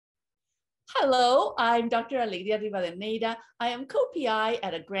Hello, I'm Dr. Alegría Ribadeneira. I am co-PI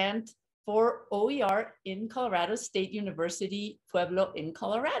at a grant for OER in Colorado State University, Pueblo in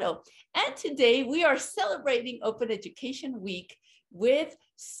Colorado. And today we are celebrating Open Education Week with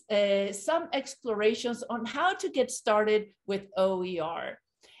some explorations on how to get started with OER.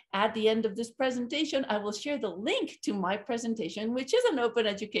 At the end of this presentation, I will share the link to my presentation, which is an open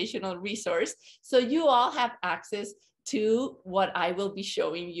educational resource. So you all have access to what I will be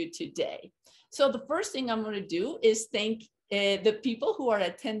showing you today. So the first thing I'm going to do is thank the people who are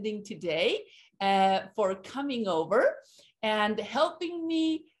attending today for coming over and helping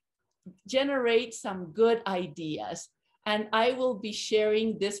me generate some good ideas. And I will be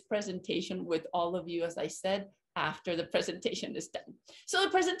sharing this presentation with all of you, as I said, after the presentation is done. So the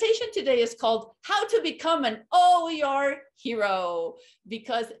presentation today is called How to Become an OER Hero,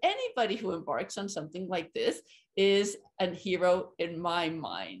 because anybody who embarks on something like this is a hero in my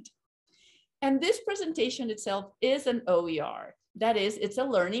mind. And this presentation itself is an OER. That is, it's a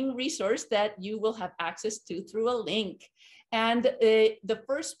learning resource that you will have access to through a link. And the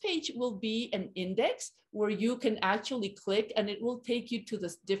first page will be an index where you can actually click and it will take you to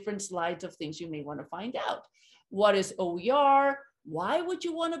the different slides of things you may want to find out. What is OER? Why would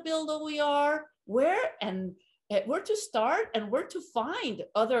you want to build OER? Where to start and where to find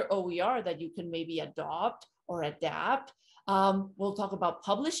other OER that you can maybe adopt or adapt. We'll talk about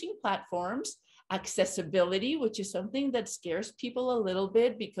publishing platforms, accessibility, which is something that scares people a little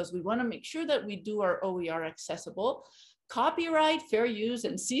bit because we want to make sure that we do our OER accessible. Copyright, fair use,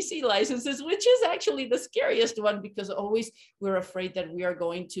 and CC licenses, which is actually the scariest one because always we're afraid that we are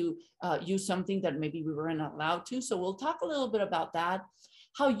going to use something that maybe we weren't allowed to. So we'll talk a little bit about that,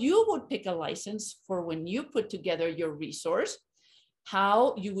 how you would pick a license for when you put together your resource,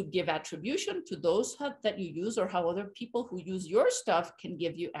 how you would give attribution to those that you use or how other people who use your stuff can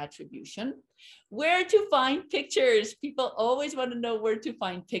give you attribution, where to find pictures. People always want to know where to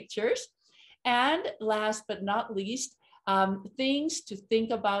find pictures. And last but not least, things to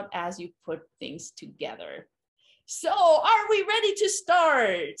think about as you put things together. So are we ready to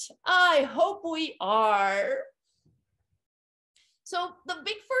start? I hope we are. So the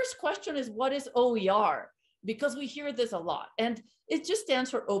big first question is, what is OER? Because we hear this a lot, and it just stands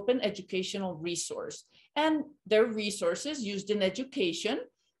for Open Educational Resource. And they're resources used in education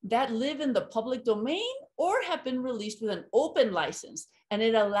that live in the public domain or have been released with an open license. And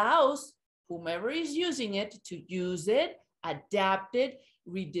it allows whomever is using it to use it, adapt it,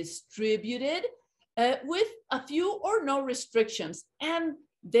 redistribute it with a few or no restrictions. And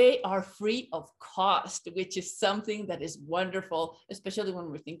they are free of cost, which is something that is wonderful, especially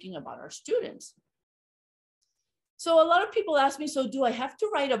when we're thinking about our students. So a lot of people ask me, so do I have to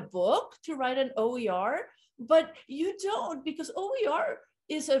write a book to write an OER? But you don't, because OER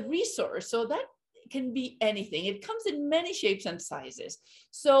is a resource. So that can be anything. It comes in many shapes and sizes.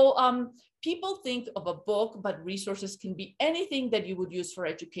 So people think of a book, but resources can be anything that you would use for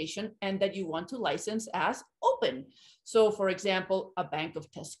education and that you want to license as open. So for example, a bank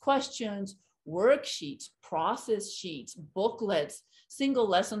of test questions, worksheets, process sheets, booklets, single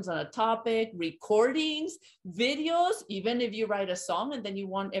lessons on a topic, recordings, videos, even if you write a song and then you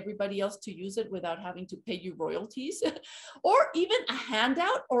want everybody else to use it without having to pay you royalties, or even a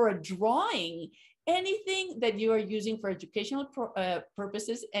handout or a drawing, anything that you are using for educational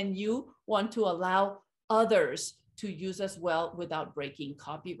purposes and you want to allow others to use as well without breaking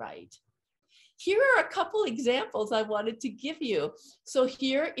copyright. Here are a couple examples I wanted to give you. So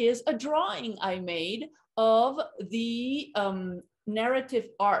here is a drawing I made of the narrative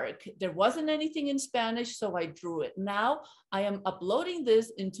arc. There wasn't anything in Spanish, so I drew it. Now I am uploading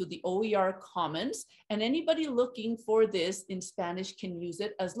this into the OER Commons, and anybody looking for this in Spanish can use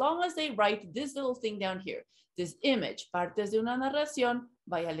it as long as they write this little thing down here. This image, Partes de una narración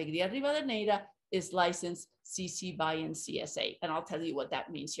by Alegría Ribadeneira, is licensed CC BY and CSA. And I'll tell you what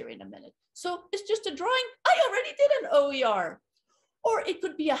that means here in a minute. So it's just a drawing. I already did an OER. Or it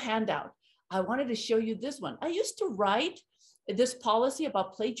could be a handout. I wanted to show you this one. I used to write this policy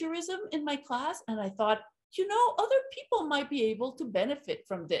about plagiarism in my class, and I thought, you know, other people might be able to benefit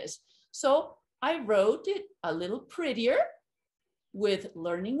from this. So I wrote it a little prettier with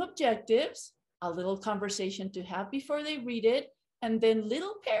learning objectives, a little conversation to have before they read it, and then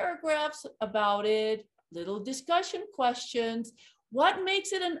little paragraphs about it, little discussion questions. What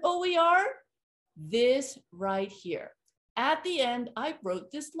makes it an OER? This right here. At the end, I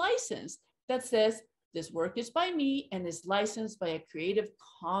wrote this license that says, this work is by me and is licensed by a Creative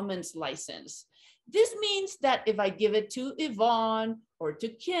Commons license. This means that if I give it to Yvonne or to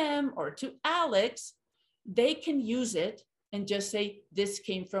Kim or to Alex, they can use it and just say, this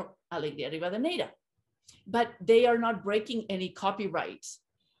came from Alegría Ribadeneira. But they are not breaking any copyrights.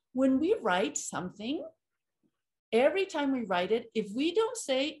 When we write something, every time we write it, if we don't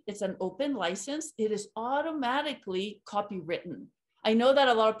say it's an open license, it is automatically copywritten. I know that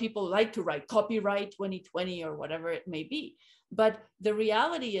a lot of people like to write copyright 2020 or whatever it may be, but the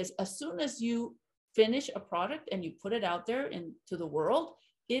reality is as soon as you finish a product and you put it out there into the world,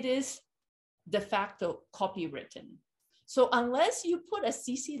 it is de facto copywritten. So unless you put a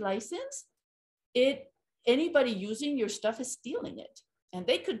CC license, anybody using your stuff is stealing it. And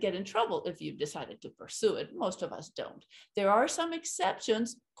they could get in trouble if you decided to pursue it. Most of us don't. There are some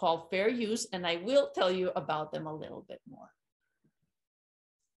exceptions called fair use, and I will tell you about them a little bit more.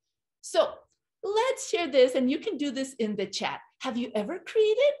 So let's share this, and you can do this in the chat. Have you ever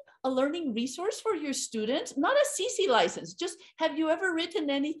created a learning resource for your students? Not a CC license, just have you ever written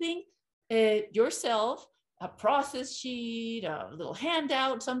anything yourself, a process sheet, a little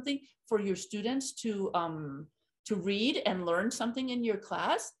handout, something for your students to read and learn something in your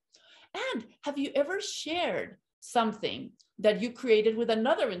class? And have you ever shared something that you created with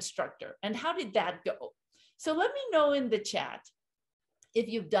another instructor? And how did that go? So let me know in the chat if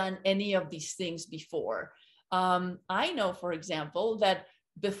you've done any of these things before. I know, for example, that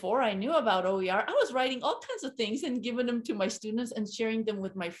before I knew about OER, I was writing all kinds of things and giving them to my students and sharing them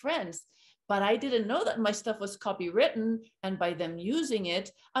with my friends. But I didn't know that my stuff was copywritten, and by them using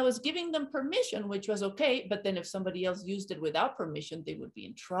it, I was giving them permission, which was okay. But then if somebody else used it without permission, they would be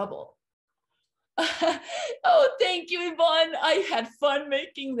in trouble. Oh, thank you, Yvonne. I had fun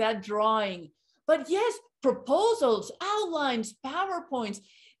making that drawing. But yes, proposals, outlines, PowerPoints.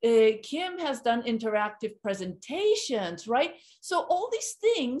 Kim has done interactive presentations, right? So all these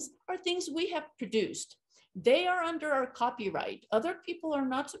things are things we have produced. They are under our copyright. Other people are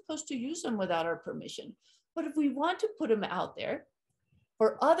not supposed to use them without our permission. But if we want to put them out there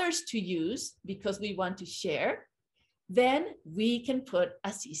for others to use because we want to share, then we can put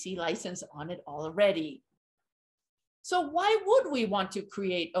a CC license on it already. So why would we want to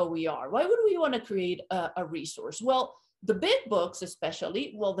create OER? Why would we want to create a resource? Well, the big books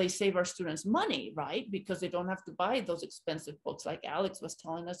especially, well, they save our students money, right? Because they don't have to buy those expensive books like Alex was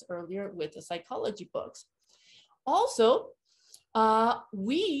telling us earlier with the psychology books. Also,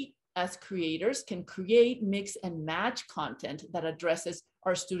 we as creators can create, mix, and match content that addresses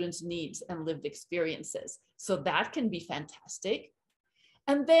our students' needs and lived experiences. So that can be fantastic.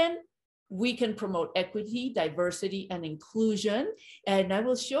 And then we can promote equity, diversity, and inclusion. And I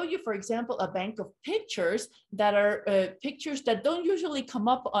will show you, for example, a bank of pictures that are pictures that don't usually come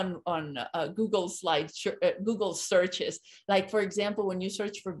up on Google slides, Google searches. Like, for example, when you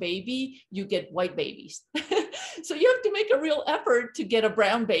search for baby, you get white babies. So you have to make a real effort to get a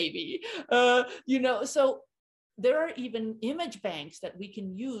brown baby, so there are even image banks that we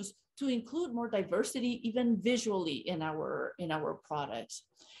can use to include more diversity, even visually in our products.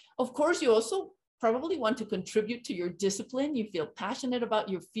 Of course, you also probably want to contribute to your discipline. You feel passionate about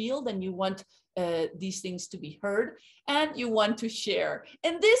your field and you want these things to be heard and you want to share.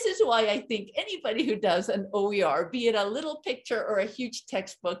 And this is why I think anybody who does an OER, be it a little picture or a huge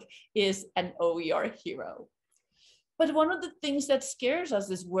textbook, is an OER hero. But one of the things that scares us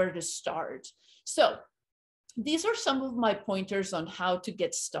is where to start. So these are some of my pointers on how to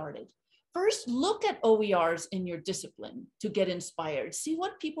get started. First, look at OERs in your discipline to get inspired. See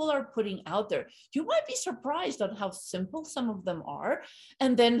what people are putting out there. You might be surprised on how simple some of them are,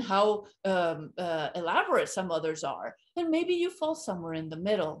 and then how elaborate some others are. And maybe you fall somewhere in the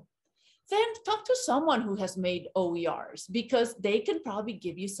middle. Then talk to someone who has made OERs because they can probably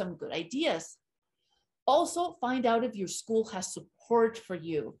give you some good ideas. Also, find out if your school has support for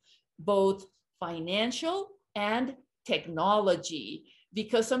you, both financial and technology,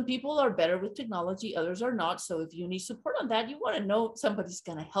 because some people are better with technology, others are not. So if you need support on that, you want to know somebody's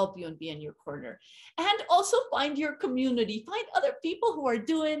going to help you and be in your corner. And also find your community, find other people who are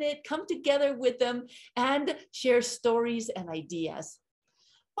doing it, come together with them and share stories and ideas.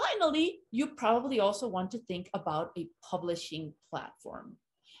 Finally, you probably also want to think about a publishing platform.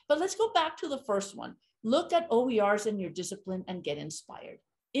 But let's go back to the first one. Look at OERs in your discipline and get inspired.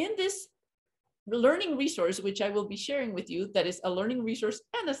 In this learning resource, which I will be sharing with you, that is a learning resource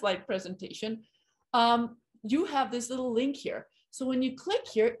and a slide presentation, you have this little link here. So when you click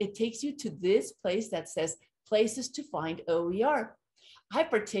here, it takes you to this place that says places to find OER. I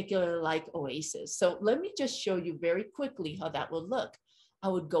particularly like Oasis. So let me just show you very quickly how that will look. I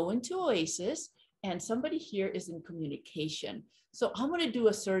would go into Oasis and somebody here is in communication. So I'm going to do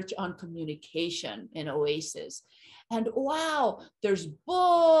a search on communication in Oasis. And wow, there's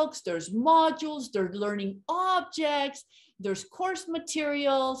books, there's modules, there's learning objects, there's course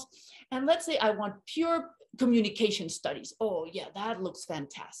materials. And let's say I want pure communication studies. Oh yeah, that looks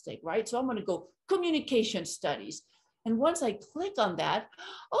fantastic, right? So I'm going to go communication studies. And once I click on that,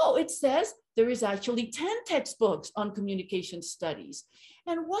 oh, it says there is actually 10 textbooks on communication studies.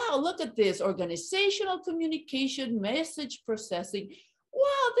 And wow, look at this, organizational communication, message processing.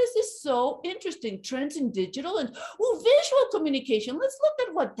 Wow, this is so interesting. Trends in digital and visual communication. Let's look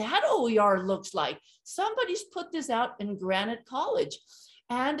at what that OER looks like. Somebody's put this out in Granite College.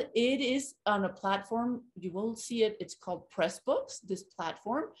 And it is on a platform, you will see it, it's called Pressbooks, this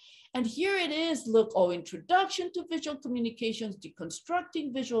platform. And here it is, look, introduction to visual communications,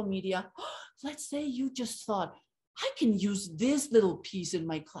 deconstructing visual media. Let's say you just thought, I can use this little piece in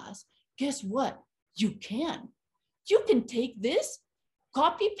my class. Guess what? You can. You can take this,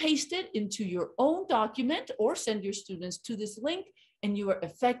 copy paste it into your own document or send your students to this link, and you are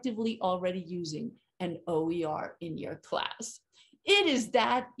effectively already using an OER in your class. It is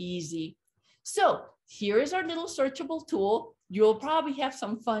that easy. So here is our little searchable tool. You'll probably have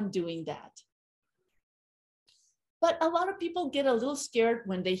some fun doing that. But a lot of people get a little scared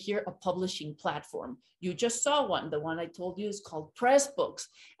when they hear a publishing platform. You just saw one. The one I told you is called Pressbooks.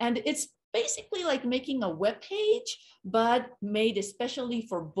 And it's basically like making a web page, but made especially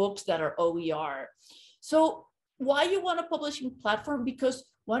for books that are OER. So why you want a publishing platform? Because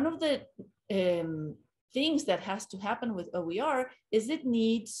one of the things that has to happen with OER is it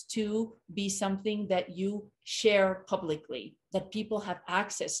needs to be something that you share publicly, that people have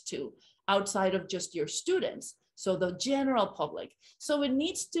access to outside of just your students. So the general public. So it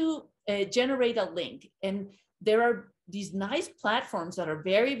needs to generate a link. And there are these nice platforms that are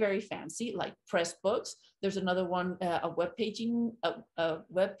very, very fancy, like Pressbooks. There's another one, a web page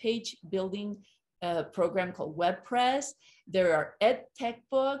building program called WebPress. There are EdTech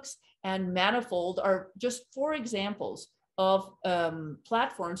books, and Manifold are just 4 examples of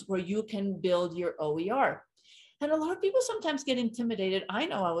platforms where you can build your OER. And a lot of people sometimes get intimidated. I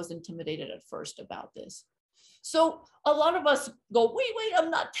know I was intimidated at first about this. So a lot of us go, wait,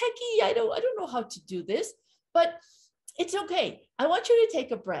 I'm not techie. I don't know how to do this, but it's okay. I want you to take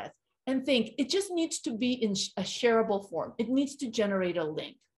a breath and think it just needs to be in a shareable form. It needs to generate a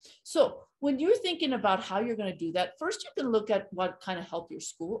link. So when you're thinking about how you're going to do that, first you can look at what kind of help your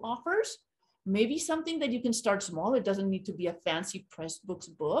school offers. Maybe something that you can start small. It doesn't need to be a fancy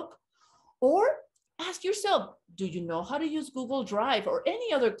Pressbooks book. Or ask yourself, do you know how to use Google Drive or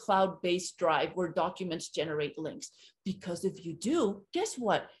any other cloud-based drive where documents generate links? Because if you do, guess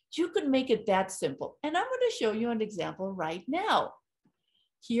what? You can make it that simple. And I'm going to show you an example right now.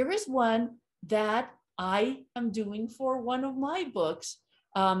 Here is one that I am doing for one of my books.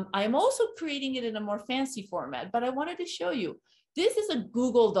 I'm also creating it in a more fancy format, but I wanted to show you. This is a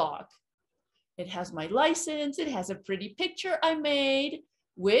Google Doc. It has my license. It has a pretty picture I made,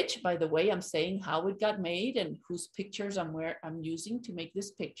 which, by the way, I'm saying how it got made and whose pictures I'm using to make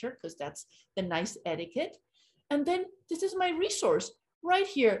this picture, because that's the nice etiquette. And then this is my resource. Right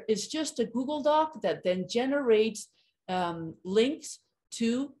here is just a Google Doc that then generates links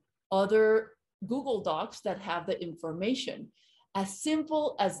to other Google Docs that have the information. As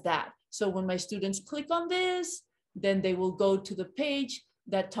simple as that. So when my students click on this, then they will go to the page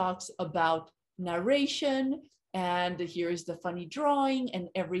that talks about narration, and here's the funny drawing and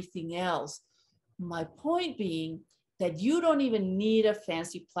everything else. My point being that you don't even need a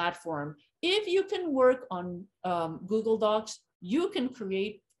fancy platform. If you can work on Google Docs, you can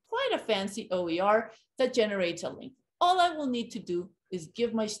create quite a fancy OER that generates a link. All I will need to do is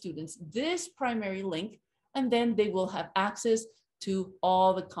give my students this primary link, and then they will have access to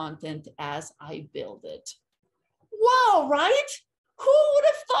all the content as I build it. Wow, right? Who would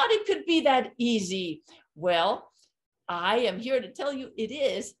have thought it could be that easy? Well, I am here to tell you it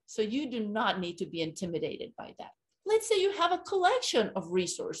is, so you do not need to be intimidated by that. Let's say you have a collection of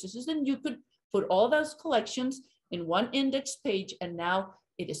resources, and you could put all those collections in one index page, and now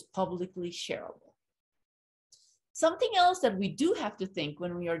it is publicly shareable. Something else that we do have to think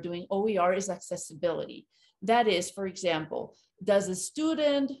when we are doing OER is accessibility. That is, for example, does a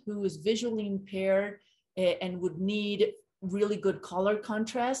student who is visually impaired and would need really good color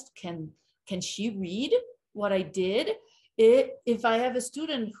contrast, can she read what I did? If I have a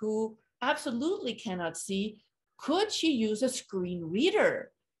student who absolutely cannot see, could she use a screen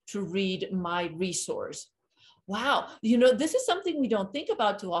reader to read my resource? Wow, you know, this is something we don't think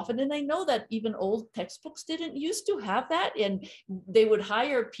about too often. And I know that even old textbooks didn't used to have that, and they would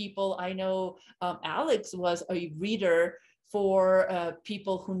hire people. I know Alex was a reader for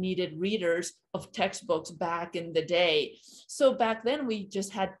people who needed readers of textbooks back in the day. So back then we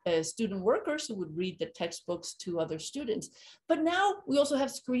just had student workers who would read the textbooks to other students. But now we also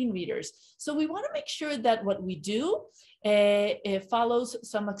have screen readers. So we want to make sure that what we do it follows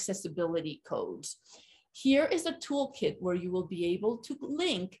some accessibility codes. Here is a toolkit where you will be able to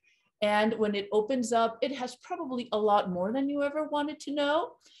link, and when it opens up, it has probably a lot more than you ever wanted to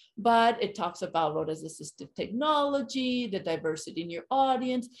know. But it talks about what is assistive technology, the diversity in your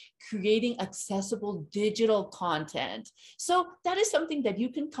audience, creating accessible digital content. So that is something that you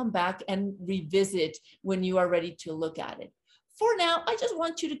can come back and revisit when you are ready to look at it. For now, I just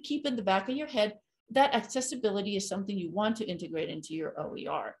want you to keep in the back of your head that accessibility is something you want to integrate into your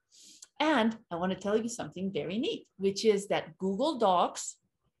OER. And I want to tell you something very neat, which is that Google Docs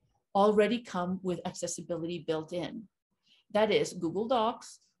already come with accessibility built in. That is, Google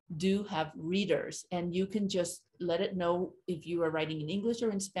Docs do have readers, and you can just let it know if you are writing in English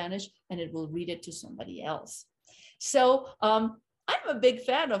or in Spanish, and it will read it to somebody else. So I'm a big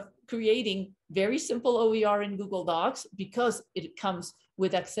fan of creating very simple OER in Google Docs because it comes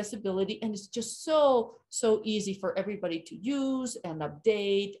with accessibility, and it's just so easy for everybody to use and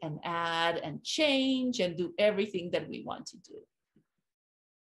update and add and change and do everything that we want to do.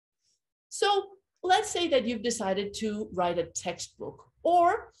 So let's say that you've decided to write a textbook,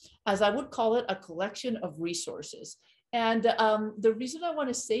 or as I would call it, a collection of resources. And the reason I want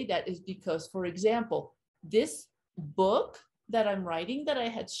to say that is because, for example, this book that I'm writing that I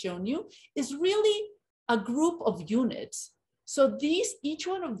had shown you is really a group of units. So each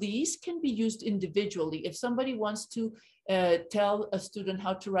one of these can be used individually. If somebody wants to tell a student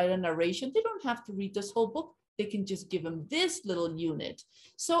how to write a narration, they don't have to read this whole book. They can just give them this little unit.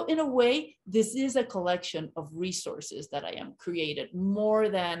 So in a way, this is a collection of resources that I am created more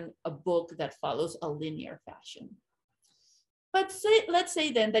than a book that follows a linear fashion. But let's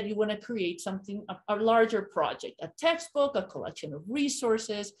say then that you want to create something, a larger project, a textbook, a collection of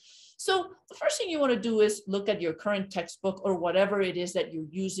resources. So the first thing you want to do is look at your current textbook or whatever it is that you're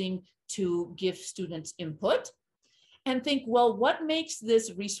using to give students input, and think, well, what makes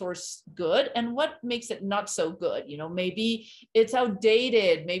this resource good and what makes it not so good? You know, maybe it's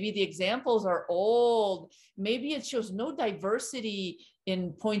outdated. Maybe the examples are old. Maybe it shows no diversity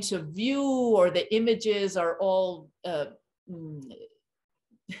in points of view, or the images are all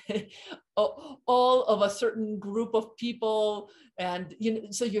all of a certain group of people. And, you know,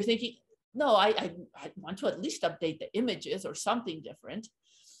 so you're thinking, no, I want to at least update the images or something different.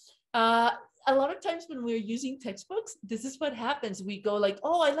 A lot of times when we're using textbooks, this is what happens. We go like,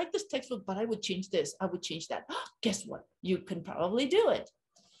 oh, I like this textbook, but I would change this. I would change that. Guess what? You can probably do it.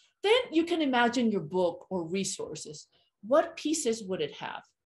 Then you can imagine your book or resources. What pieces would it have?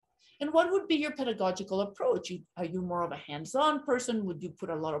 And what would be your pedagogical approach? Are you more of a hands-on person? Would you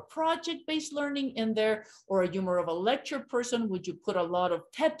put a lot of project-based learning in there? Or are you more of a lecture person? Would you put a lot of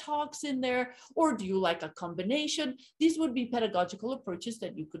TED Talks in there? Or do you like a combination? These would be pedagogical approaches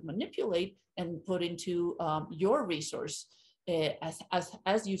that you could manipulate and put into your resource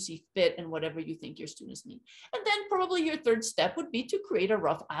as you see fit and whatever you think your students need. And then probably your third step would be to create a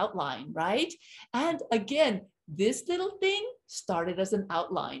rough outline, right? And again, this little thing started as an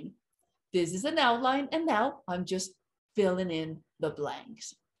outline. This is an outline, and now I'm just filling in the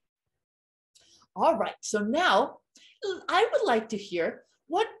blanks. All right, so now I would like to hear,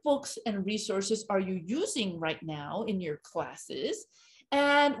 what books and resources are you using right now in your classes?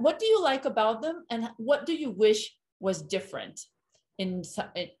 And what do you like about them? And what do you wish was different in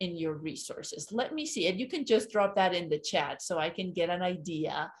your resources? Let me see, and you can just drop that in the chat so I can get an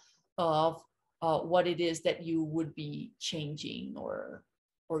idea of what it is that you would be changing or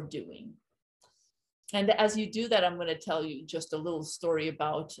doing. And as you do that, I'm going to tell you just a little story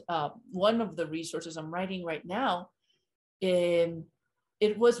about one of the resources I'm writing right now.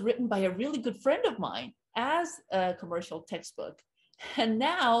 It was written by a really good friend of mine as a commercial textbook. And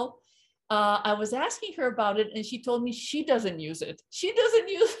now I was asking her about it, and she told me she doesn't use it. She doesn't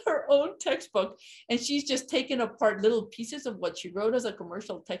use her own textbook, and she's just taken apart little pieces of what she wrote as a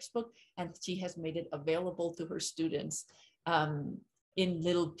commercial textbook, and she has made it available to her students in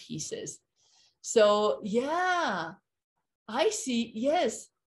little pieces. So yeah, I see. Yes.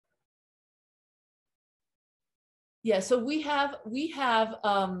 Yeah, so we have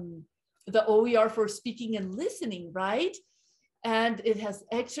the OER for speaking and listening, right? And it has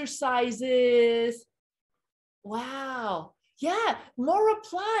exercises. Wow. Yeah, more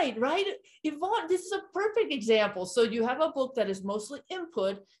applied, right? Yvonne, this is a perfect example. So you have a book that is mostly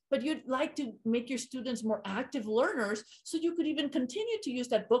input, but you'd like to make your students more active learners. So you could even continue to use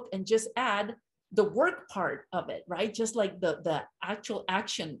that book and just add the work part of it, right? Just like the actual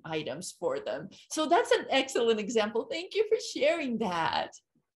action items for them. So that's an excellent example. Thank you for sharing that.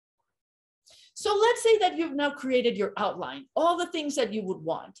 So let's say that you've now created your outline, all the things that you would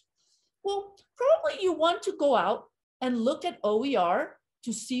want. Well, probably you want to go out and look at OER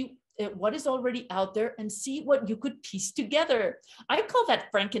to see what is already out there and see what you could piece together. I call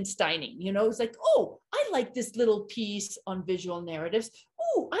that Frankensteining. You know, it's like, oh, I like this little piece on visual narratives.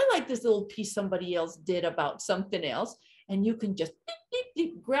 Oh, I like this little piece somebody else did about something else. And you can just beep,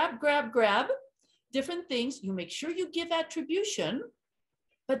 beep, beep, grab different things. You make sure you give attribution.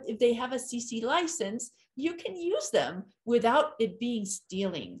 But if they have a CC license, you can use them without it being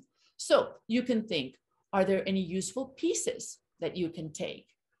stealing. So you can think, are there any useful pieces that you can take?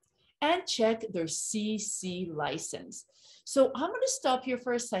 And check their CC license. So I'm going to stop here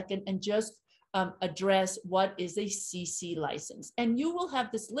for a second and just address what is a CC license. And you will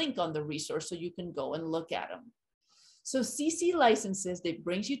have this link on the resource so you can go and look at them. So CC licenses, that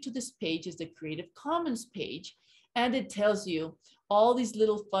brings you to this page, is the Creative Commons page. And it tells you all these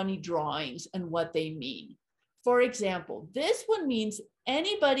little funny drawings and what they mean. For example, this one means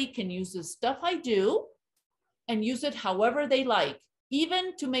anybody can use the stuff I do and use it however they like,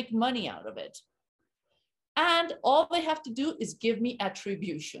 even to make money out of it. And all they have to do is give me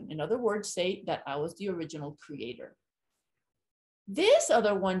attribution. In other words, say that I was the original creator. This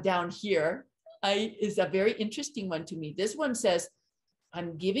other one down here is a very interesting one to me. This one says,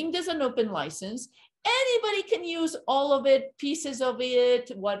 I'm giving this an open license. Anybody can use all of it, pieces of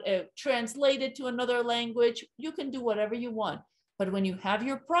it, translate it to another language. You can do whatever you want. But when you have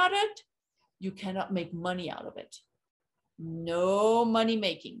your product, you cannot make money out of it. No money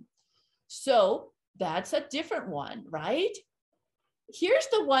making. So that's a different one, right? Here's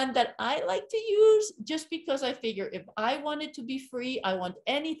the one that I like to use just because I figure if I want it to be free, I want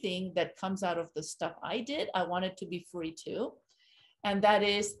anything that comes out of the stuff I did, I want it to be free too. And that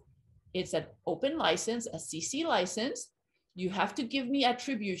is, it's an open license, a CC license. You have to give me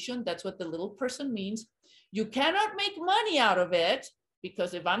attribution. That's what the little person means. You cannot make money out of it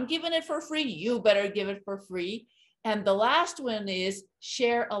because if I'm giving it for free, you better give it for free. And the last one is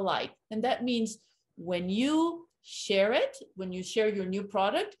share alike. And that means when you share it, when you share your new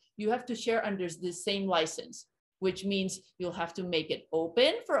product, you have to share under the same license, which means you'll have to make it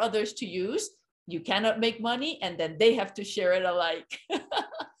open for others to use. You cannot make money, and then they have to share it alike.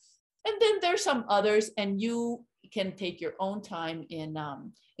 And then there's some others, and you can take your own time in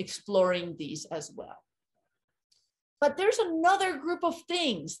exploring these as well. But there's another group of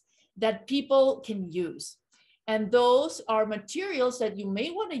things that people can use. And those are materials that you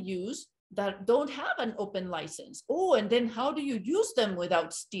may want to use that don't have an open license. Oh, and then how do you use them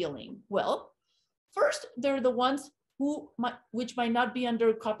without stealing? Well, first, they're the ones which might not be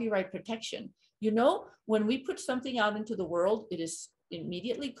under copyright protection. You know, when we put something out into the world, it is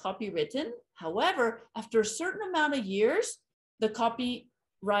immediately copywritten. However, after a certain amount of years, the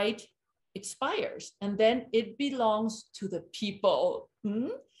copyright expires and then it belongs to the people.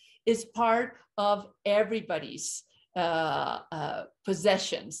 It's part of everybody's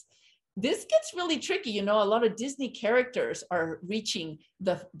possessions. This gets really tricky. You know, a lot of Disney characters are reaching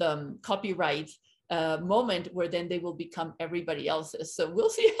the copyright moment where then they will become everybody else's. So we'll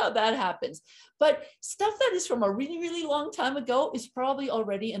see how that happens. But stuff that is from a really, really long time ago is probably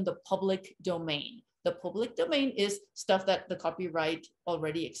already in the public domain. The public domain is stuff that the copyright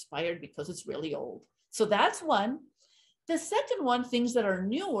already expired because it's really old. So that's one. The second one, things that are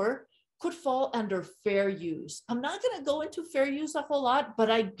newer, could fall under fair use. I'm not going to go into fair use a whole lot, but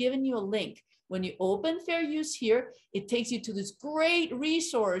I've given you a link. When you open fair use here, it takes you to this great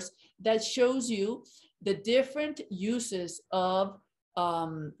resource that shows you the different uses of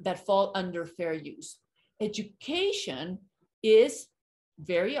that fall under fair use. Education is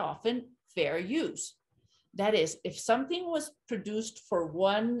very often fair use. That is, if something was produced for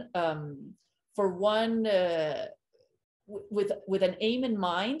one with an aim in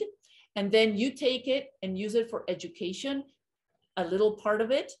mind, and then you take it and use it for education, a little part of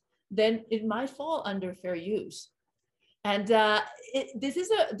it, then it might fall under fair use. And this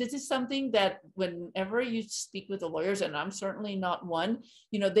is something that whenever you speak with the lawyers, and I'm certainly not one,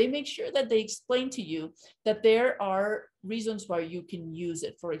 you know, they make sure that they explain to you that there are reasons why you can use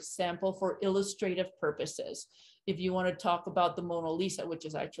it. For example, for illustrative purposes. If you want to talk about the Mona Lisa, which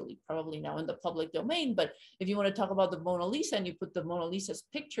is actually probably now in the public domain, but if you want to talk about the Mona Lisa and you put the Mona Lisa's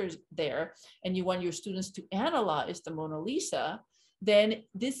pictures there and you want your students to analyze the Mona Lisa, then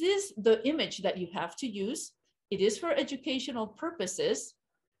this is the image that you have to use. It is for educational purposes.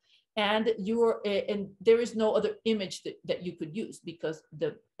 and there is no other image that you could use, because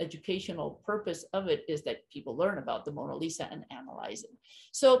the educational purpose of it is that people learn about the Mona Lisa and analyze it.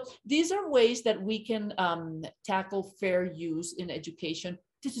 So these are ways that we can tackle fair use in education.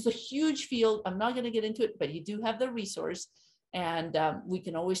 This is a huge field. I'm not going to get into it, but you do have the resource, and we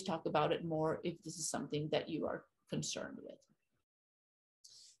can always talk about it more if this is something that you are concerned with.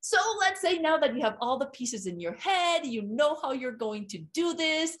 So let's say now that you have all the pieces in your head, you know how you're going to do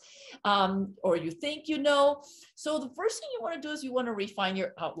this, or you think you know. So the first thing you want to do is you want to refine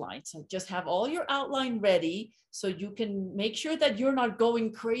your outline. So just have all your outline ready so you can make sure that you're not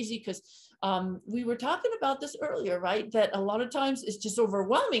going crazy, because we were talking about this earlier, right? That a lot of times it's just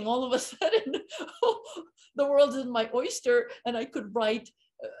overwhelming. All of a sudden, the world is my oyster, and I could write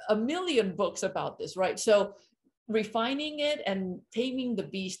a million books about this, right? So refining it and taming the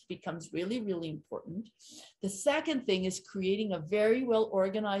beast becomes really, really important. The second thing is creating a very well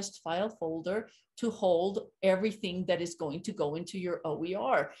organized file folder to hold everything that is going to go into your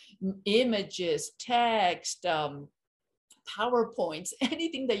OER, images, text, PowerPoints,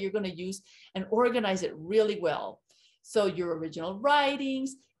 anything that you're going to use, and organize it really well. So your original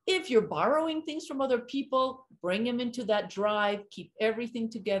writings, if you're borrowing things from other people, bring them into that drive, keep everything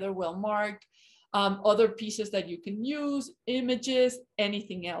together, well marked. Other pieces that you can use, images,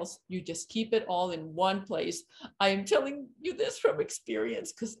 anything else, you just keep it all in one place. I am telling you this from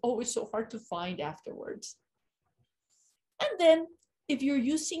experience, because oh, it's so hard to find afterwards. And then if you're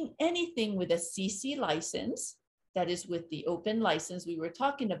using anything with a CC license, that is with the open license we were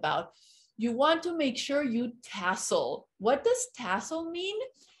talking about, you want to make sure you tassel. What does tassel mean?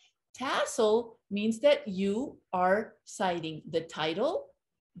 Tassel means that you are citing the title,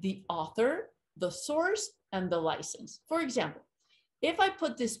 the author, the source, and the license. For example, if I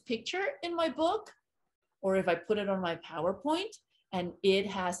put this picture in my book, or if I put it on my PowerPoint and it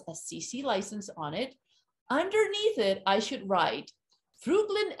has a CC license on it, underneath it, I should write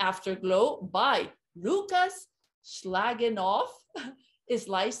Fruglin Afterglow by Lucas Schlagenoff is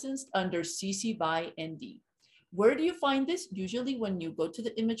licensed under CC by ND. Where do you find this? Usually when you go to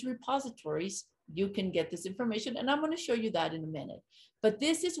the image repositories, you can get this information, and I'm going to show you that in a minute. But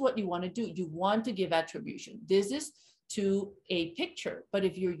this is what you want to do. You want to give attribution. This is to a picture, but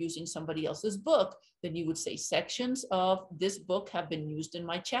if you're using somebody else's book, then you would say sections of this book have been used in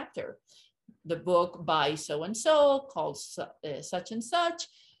my chapter. The book by so-and-so called such and such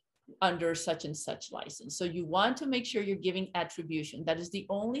under such and such license. So you want to make sure you're giving attribution. That is the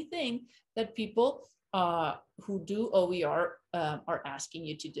only thing that people who do OER are asking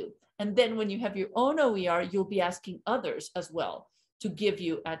you to do. And then when you have your own OER, you'll be asking others as well to give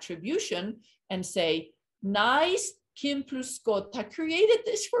you attribution and say, nice, Kim Pluscota created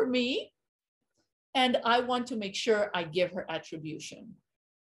this for me, and I want to make sure I give her attribution.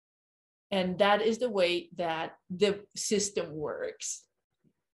 And that is the way that the system works.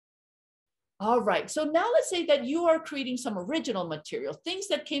 All right, so now let's say that you are creating some original material, things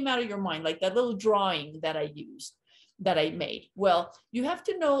that came out of your mind, like that little drawing that I used, that I made. Well, you have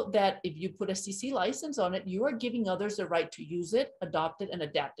to know that if you put a CC license on it, you are giving others the right to use it, adopt it, and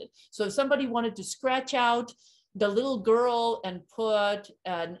adapt it. So if somebody wanted to scratch out the little girl and put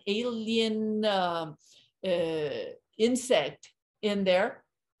an alien insect in there,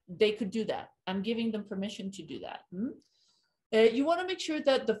 they could do that. I'm giving them permission to do that. You want to make sure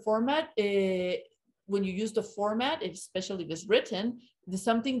that the format, when you use the format, especially if it's written, there's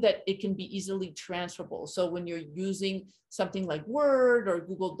something that it can be easily transferable. So when you're using something like Word or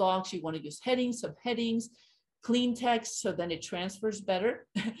Google Docs, you want to use headings, subheadings, clean text, so then it transfers better,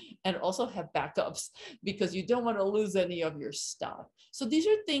 and also have backups, because you don't want to lose any of your stuff. So these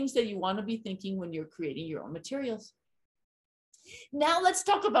are things that you want to be thinking when you're creating your own materials. Now let's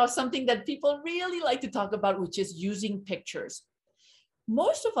talk about something that people really like to talk about, which is using pictures.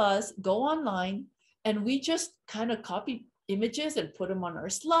 Most of us go online and we just kind of copy images and put them on our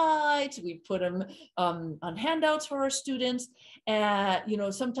slides. We put them on handouts for our students, you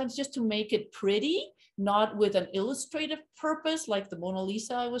know, sometimes just to make it pretty, not with an illustrative purpose like the Mona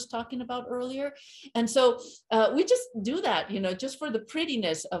Lisa I was talking about earlier. And so we just do that, you know, just for the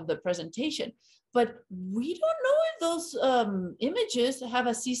prettiness of the presentation. But we don't know if those images have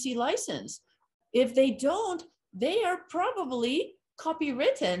a CC license. If they don't, they are probably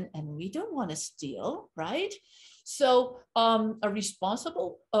copywritten, and we don't want to steal, right? So a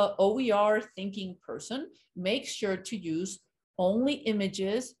responsible OER thinking person makes sure to use only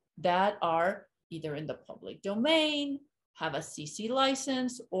images that are either in the public domain, have a CC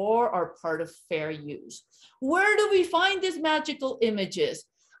license, or are part of fair use. Where do we find these magical images?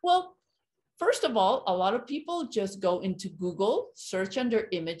 Well, First of all, a lot of people just go into Google, search under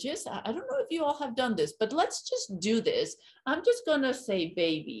images. I don't know if you all have done this, but let's just do this. I'm just gonna say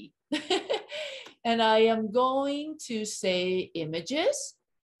baby. And I am going to say images.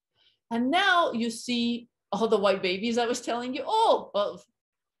 And now you see all the white babies I was telling you. Oh,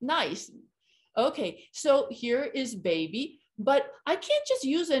 nice. Okay, so here is baby, but I can't just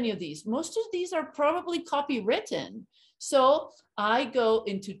use any of these. Most of these are probably copywritten. So I go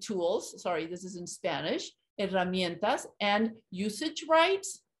into tools, sorry, this is in Spanish, herramientas, and usage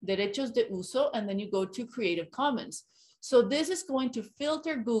rights, derechos de uso, and then you go to Creative Commons. So this is going to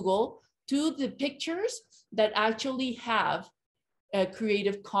filter Google to the pictures that actually have a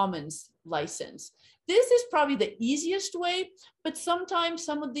Creative Commons license. This is probably the easiest way, but sometimes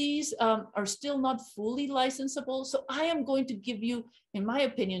some of these are still not fully licensable. So I am going to give you, in my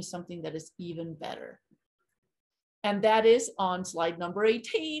opinion, something that is even better. And that is on slide number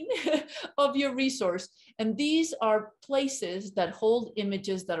 18 of your resource. And these are places that hold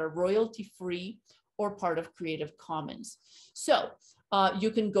images that are royalty-free or part of Creative Commons. So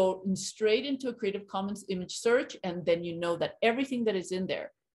you can go straight into a Creative Commons image search, and then you know that everything that is in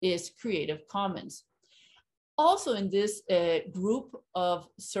there is Creative Commons. Also in this group of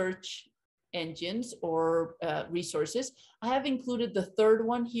search engines or resources, I have included the third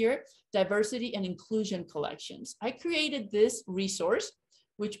one here, diversity and inclusion collections. I created this resource,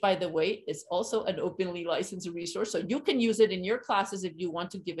 which by the way, is also an openly licensed resource. So you can use it in your classes if you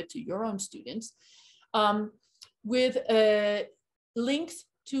want to give it to your own students, with links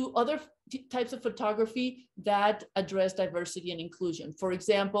to other types of photography that address diversity and inclusion. For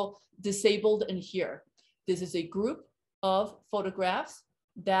example, disabled and here. This is a group of photographs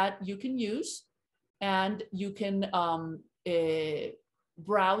that you can use, and you can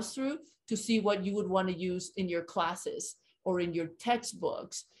browse through to see what you would want to use in your classes or in your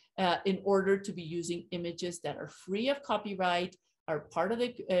textbooks in order to be using images that are free of copyright, are part of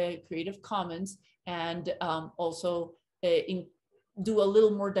the Creative Commons, and also do a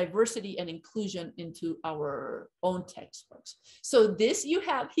little more diversity and inclusion into our own textbooks. So this you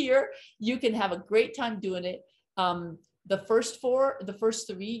have here, you can have a great time doing it. The first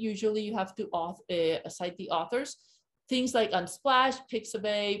three, usually you have to cite the authors. Things like Unsplash,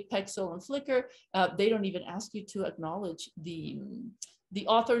 Pixabay, Pexel, and Flickr, they don't even ask you to acknowledge the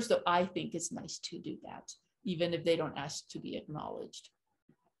authors, though I think it's nice to do that, even if they don't ask to be acknowledged.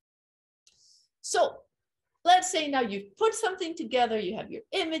 So let's say now you've put something together, you have your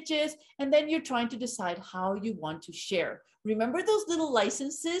images, and then you're trying to decide how you want to share. Remember those little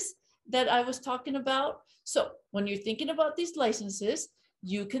licenses that I was talking about? So when you're thinking about these licenses,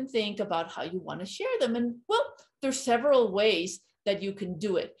 you can think about how you want to share them. And well, there's several ways that you can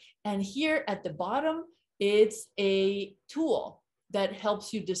do it. And here at the bottom, it's a tool that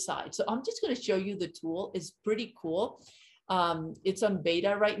helps you decide. So I'm just going to show you the tool. It's pretty cool. It's on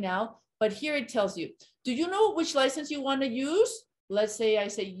beta right now, but here it tells you, do you know which license you want to use? Let's say I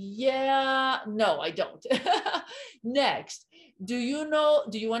say, yeah, no, I don't. Next, do you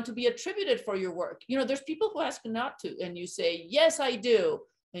want to be attributed for your work? You know, there's people who ask not to, and you say, yes, I do.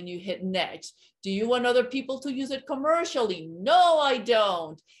 And you hit next. Do you want other people to use it commercially? No, I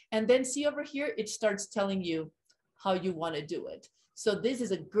don't. And then see over here, it starts telling you how you want to do it. So this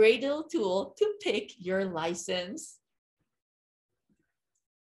is a great little tool to pick your license.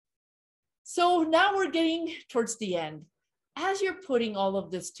 So now we're getting towards the end. As you're putting all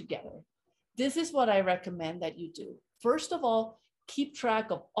of this together, this is what I recommend that you do. First of all, keep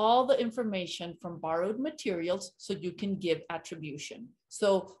track of all the information from borrowed materials so you can give attribution.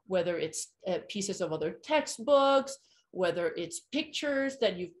 So whether it's pieces of other textbooks, whether it's pictures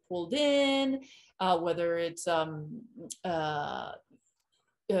that you've pulled in, whether it's a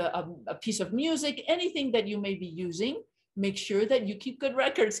piece of music, anything that you may be using, make sure that you keep good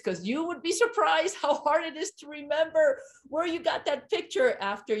records, because you would be surprised how hard it is to remember where you got that picture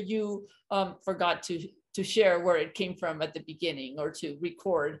after you forgot to share where it came from at the beginning or to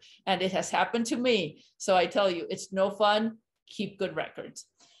record. And it has happened to me. So I tell you, it's no fun. Keep good records.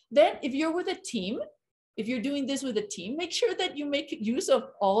 Then if you're with a team, if you're doing this with a team, make sure that you make use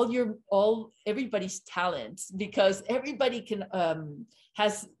of everybody's talents, because everybody can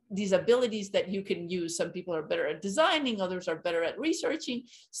has these abilities that you can use. Some people are better at designing, others are better at researching.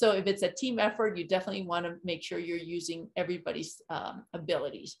 So if it's a team effort, you definitely want to make sure you're using everybody's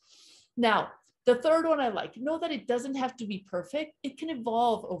abilities. Now, The third one I like, know that it doesn't have to be perfect. It can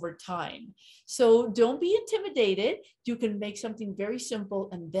evolve over time. So don't be intimidated. You can make something very simple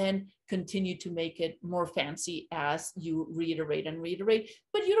and then continue to make it more fancy as you reiterate and reiterate.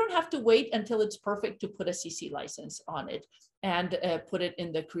 But you don't have to wait until it's perfect to put a CC license on it and put it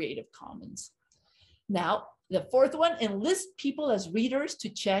in the Creative Commons. Now, the fourth one, enlist people as readers to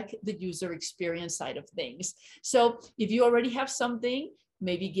check the user experience side of things. So if you already have something,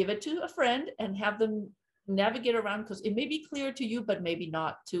 maybe give it to a friend and have them navigate around, because it may be clear to you, but maybe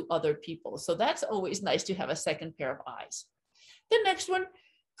not to other people. So that's always nice to have a second pair of eyes. The next one,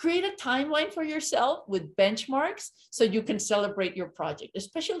 create a timeline for yourself with benchmarks so you can celebrate your project.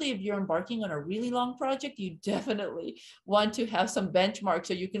 Especially if you're embarking on a really long project, you definitely want to have some benchmarks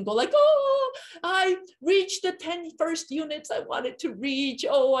so you can go like, oh, I reached the 10 first units I wanted to reach.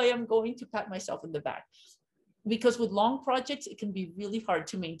 Oh, I am going to pat myself in the back. Because with long projects, it can be really hard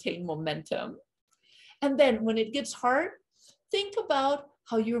to maintain momentum. And then when it gets hard, think about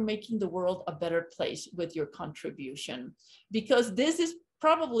how you're making the world a better place with your contribution, because this is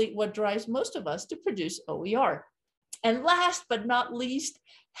probably what drives most of us to produce OER. And last but not least,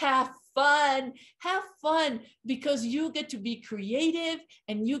 have fun. Have fun, because you get to be creative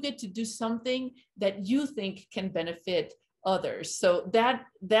and you get to do something that you think can benefit others. So that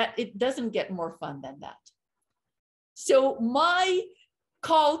it doesn't get more fun than that. So my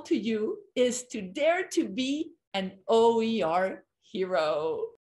call to you is to dare to be an OER hero.